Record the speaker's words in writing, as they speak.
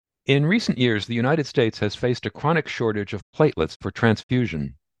In recent years, the United States has faced a chronic shortage of platelets for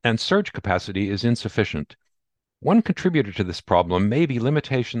transfusion, and surge capacity is insufficient. One contributor to this problem may be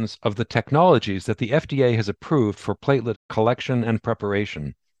limitations of the technologies that the FDA has approved for platelet collection and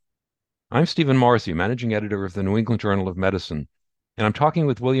preparation. I'm Stephen Morrissey, managing editor of the New England Journal of Medicine, and I'm talking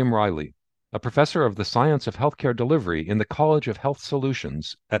with William Riley, a professor of the science of healthcare delivery in the College of Health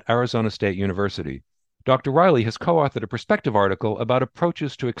Solutions at Arizona State University. Dr. Riley has co-authored a perspective article about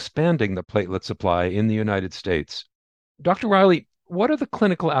approaches to expanding the platelet supply in the United States. Dr. Riley, what are the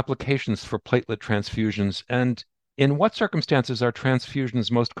clinical applications for platelet transfusions, and in what circumstances are transfusions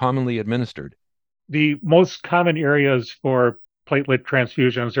most commonly administered? The most common areas for platelet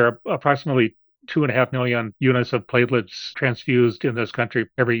transfusions are approximately 2.5 million units of platelets transfused in this country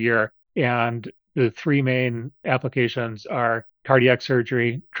every year. And the three main applications are cardiac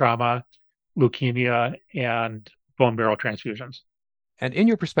surgery, trauma, leukemia, and bone marrow transfusions. And in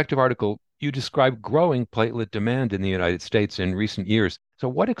your perspective article, you describe growing platelet demand in the United States in recent years. So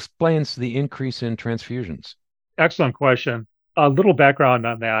what explains the increase in transfusions? Excellent question. A little background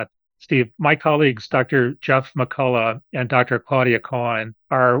on that. Steve, my colleagues, Dr. Jeff McCullough and Dr. Claudia Cohen,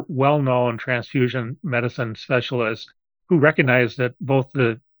 are well-known transfusion medicine specialists who recognize that both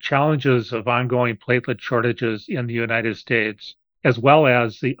the challenges of ongoing platelet shortages in the United States, as well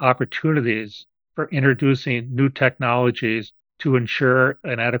as the opportunities for introducing new technologies to ensure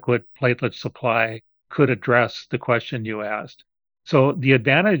an adequate platelet supply, could address the question you asked. So the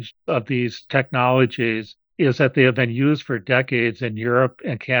advantage of these technologies is that they have been used for decades in Europe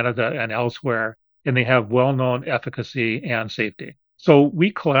and Canada and elsewhere, and they have well-known efficacy and safety. So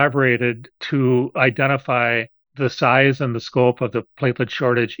we collaborated to identify the size and the scope of the platelet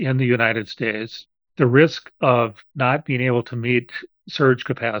shortage in the United States, the risk of not being able to meet surge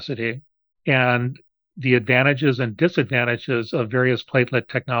capacity, and the advantages and disadvantages of various platelet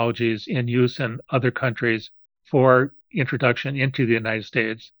technologies in use in other countries for introduction into the United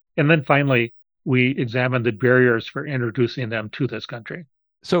States. And then finally, we examined the barriers for introducing them to this country.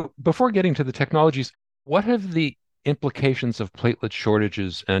 So before getting to the technologies, what have the implications of platelet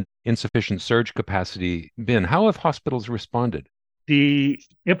shortages and insufficient surge capacity been? How have hospitals responded? The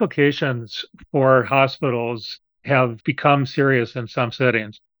implications for hospitals have become serious in some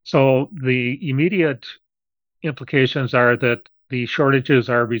settings. So the immediate implications are that the shortages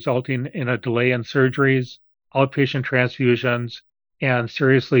are resulting in a delay in surgeries, outpatient transfusions, and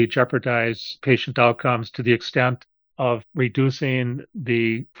seriously jeopardize patient outcomes to the extent of reducing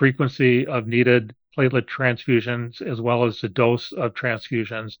the frequency of needed platelet transfusions as well as the dose of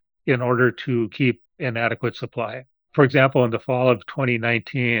transfusions in order to keep an adequate supply. For example, in the fall of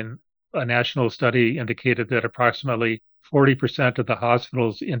 2019, a national study indicated that approximately 40% of the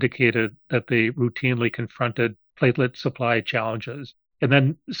hospitals indicated that they routinely confronted platelet supply challenges. And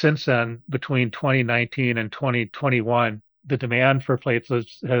then since then, between 2019 and 2021, the demand for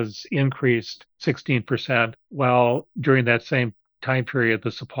platelets has increased 16%, while during that same time period,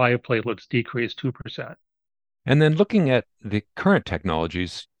 the supply of platelets decreased 2%. And then looking at the current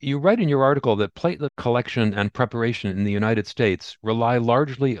technologies, you write in your article that platelet collection and preparation in the United States rely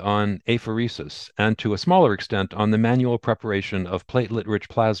largely on apheresis and to a smaller extent on the manual preparation of platelet-rich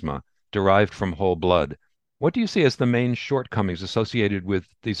plasma derived from whole blood. What do you see as the main shortcomings associated with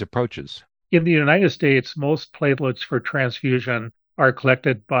these approaches? In the United States, most platelets for transfusion are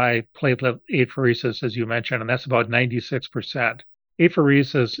collected by platelet apheresis, as you mentioned, and that's about 96%.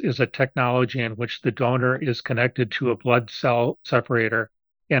 Apheresis is a technology in which the donor is connected to a blood cell separator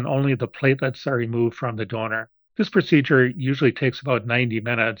and only the platelets are removed from the donor. This procedure usually takes about 90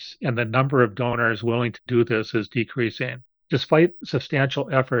 minutes, and the number of donors willing to do this is decreasing. Despite substantial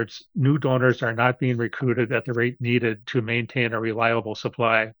efforts, new donors are not being recruited at the rate needed to maintain a reliable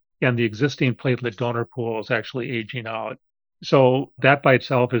supply, and the existing platelet donor pool is actually aging out. So that by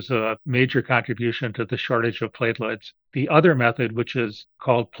itself is a major contribution to the shortage of platelets. The other method, which is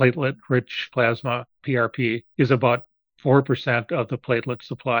called platelet-rich plasma, PRP, is about 4% of the platelet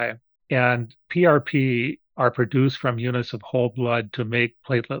supply. And PRP are produced from units of whole blood to make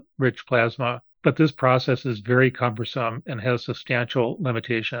platelet-rich plasma. But this process is very cumbersome and has substantial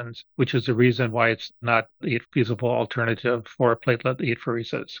limitations, which is the reason why it's not a feasible alternative for platelet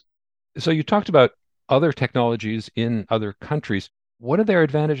apheresis. So you talked about other technologies in other countries. What are their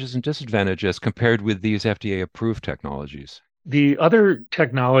advantages and disadvantages compared with these FDA-approved technologies? The other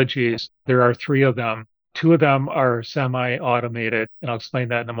technologies, there are three of them. Two of them are semi-automated, and I'll explain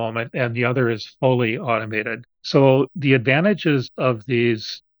that in a moment, and the other is fully automated. So the advantages of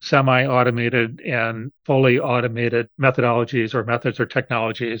these semi-automated and fully automated methodologies or methods or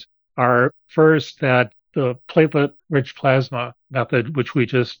technologies are first that The platelet-rich plasma method, which we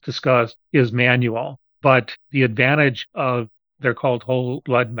just discussed, is manual. But the advantage of they're called whole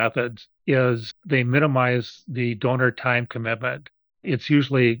blood methods is they minimize the donor time commitment. It's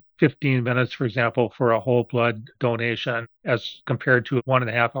usually 15 minutes, for example, for a whole blood donation as compared to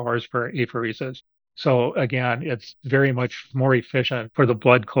 1.5 hours for apheresis. So again, it's very much more efficient for the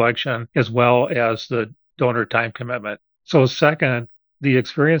blood collection as well as the donor time commitment. So second, the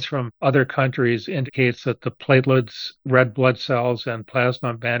experience from other countries indicates that the platelets, red blood cells, and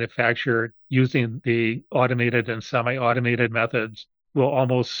plasma manufactured using the automated and semi-automated methods will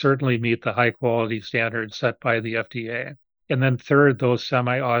almost certainly meet the high quality standards set by the FDA. And then third, those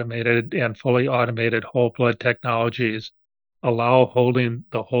semi-automated and fully automated whole blood technologies allow holding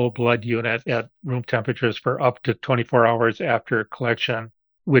the whole blood unit at room temperatures for up to 24 hours after collection,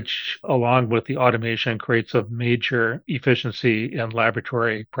 which, along with the automation, creates a major efficiency in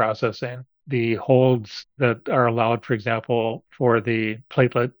laboratory processing. The holds that are allowed, for example, for the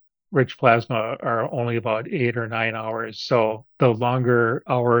platelet rich plasma are only about 8 or 9 hours. So the longer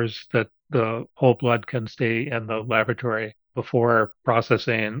hours that the whole blood can stay in the laboratory before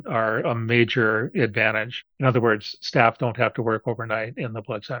processing are a major advantage. In other words, staff don't have to work overnight in the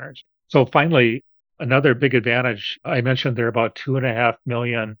blood centers. So finally, another big advantage, I mentioned there are about 2.5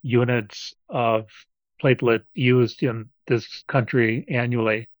 million units of platelet used in this country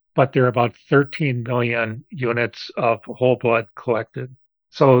annually, but there are about 13 million units of whole blood collected.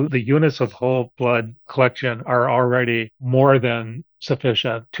 So the units of whole blood collection are already more than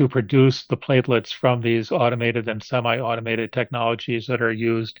sufficient to produce the platelets from these automated and semi-automated technologies that are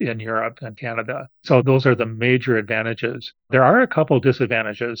used in Europe and Canada. So those are the major advantages. There are a couple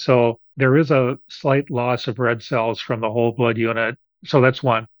disadvantages. So there is a slight loss of red cells from the whole blood unit. So that's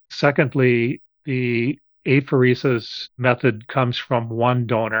one. Secondly, the apheresis method comes from one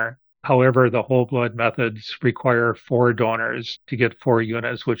donor. However, the whole blood methods require 4 donors to get 4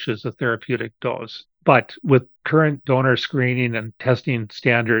 units, which is a therapeutic dose. But with current donor screening and testing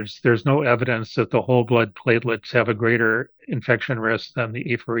standards, there's no evidence that the whole blood platelets have a greater infection risk than the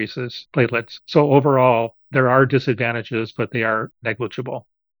apheresis platelets. So overall, there are disadvantages, but they are negligible.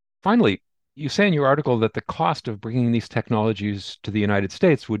 Finally, you say in your article that the cost of bringing these technologies to the United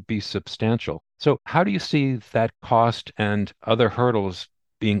States would be substantial. So, how do you see that cost and other hurdles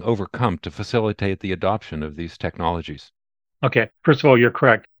being overcome to facilitate the adoption of these technologies? Okay, first of all, you're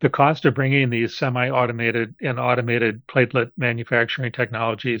correct. The cost of bringing these semi-automated and automated platelet manufacturing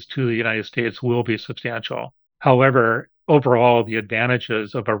technologies to the United States will be substantial. However, overall, the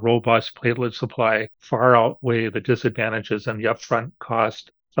advantages of a robust platelet supply far outweigh the disadvantages and the upfront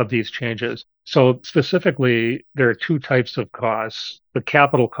cost of these changes. So specifically, there are 2 types of costs. The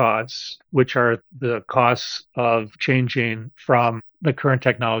capital costs, which are the costs of changing from the current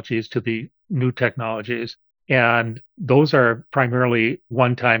technologies to the new technologies. And those are primarily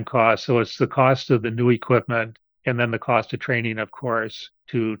one-time costs. So it's the cost of the new equipment and then the cost of training, of course,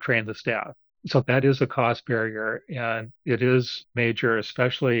 to train the staff. So that is a cost barrier, and it is major,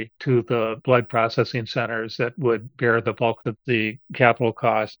 especially to the blood processing centers that would bear the bulk of the capital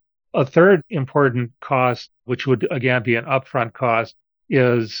cost. A third important cost, which would again be an upfront cost,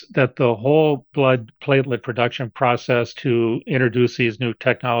 is that the whole blood platelet production process to introduce these new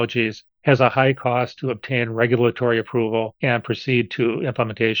technologies has a high cost to obtain regulatory approval and proceed to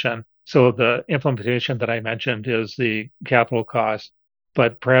implementation. So the implementation that I mentioned is the capital cost,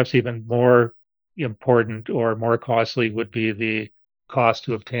 but perhaps even more important or more costly would be the cost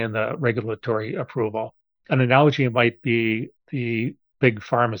to obtain the regulatory approval. An analogy might be the big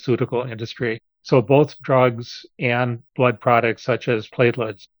pharmaceutical industry. So both drugs and blood products, such as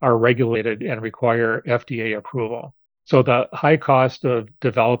platelets, are regulated and require FDA approval. So the high cost of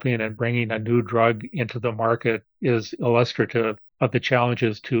developing and bringing a new drug into the market is illustrative of the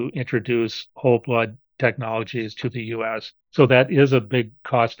challenges to introduce whole blood technologies to the US. So that is a big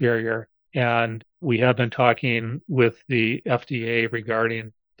cost barrier. And we have been talking with the FDA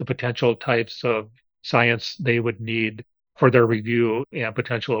regarding the potential types of science they would need for their review and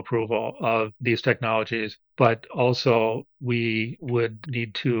potential approval of these technologies. But also, we would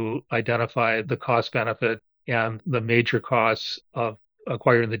need to identify the cost benefit and the major costs of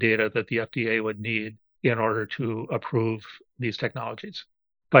acquiring the data that the FDA would need in order to approve these technologies.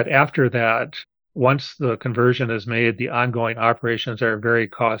 But after that, once the conversion is made, the ongoing operations are very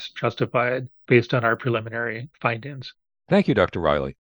cost justified based on our preliminary findings. Thank you, Dr. Riley.